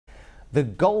The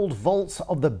gold vaults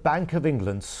of the Bank of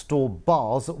England store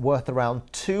bars worth around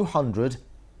 £200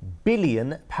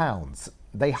 billion.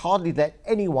 They hardly let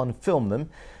anyone film them,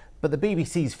 but the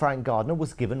BBC's Frank Gardner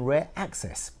was given rare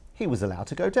access. He was allowed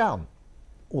to go down,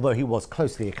 although he was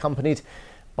closely accompanied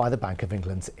by the Bank of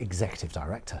England's executive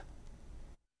director.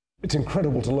 It's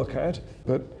incredible to look at,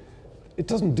 but it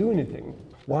doesn't do anything.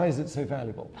 Why is it so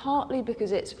valuable? Partly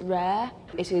because it's rare.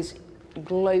 It is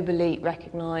globally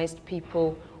recognised.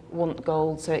 People want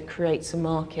gold, so it creates a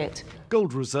market.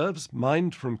 Gold reserves,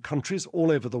 mined from countries all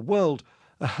over the world,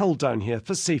 are held down here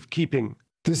for safekeeping.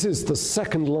 This is the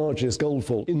second largest gold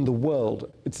vault in the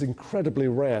world. It's incredibly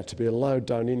rare to be allowed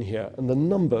down in here, and the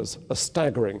numbers are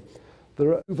staggering.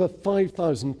 There are over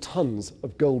 5,000 tonnes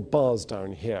of gold bars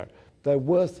down here. They're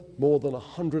worth more than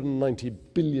 £190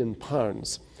 billion.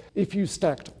 If you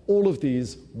stacked all of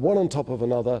these, one on top of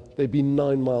another, they'd be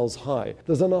 9 miles high.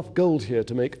 There's enough gold here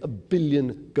to make 1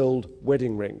 billion gold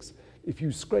wedding rings. If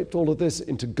you scraped all of this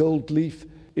into gold leaf,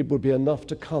 it would be enough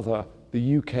to cover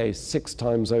the UK 6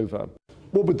 times over.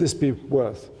 What would this be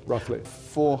worth, roughly?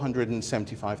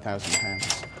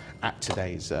 £475,000 at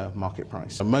today's market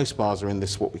price. Most bars are in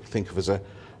this, what we think of as a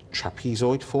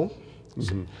trapezoid form.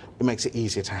 Mm-hmm. It makes it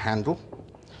easier to handle.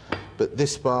 But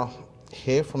this bar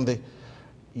here from the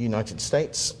United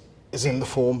States is in the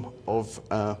form of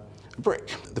a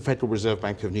brick. The Federal Reserve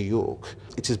Bank of New York,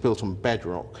 it is built on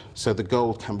bedrock, so the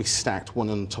gold can be stacked one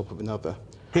on top of another.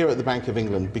 Here at the Bank of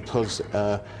England, because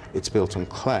it's built on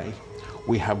clay,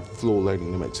 we have floor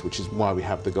loading limits, which is why we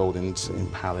have the gold in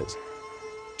pallets.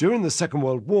 During the Second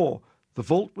World War, the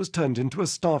vault was turned into a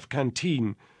staff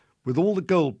canteen, with all the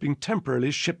gold being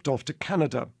temporarily shipped off to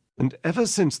Canada. And ever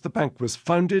since the bank was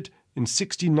founded in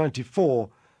 1694,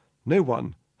 no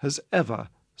one has ever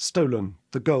stolen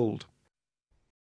the gold.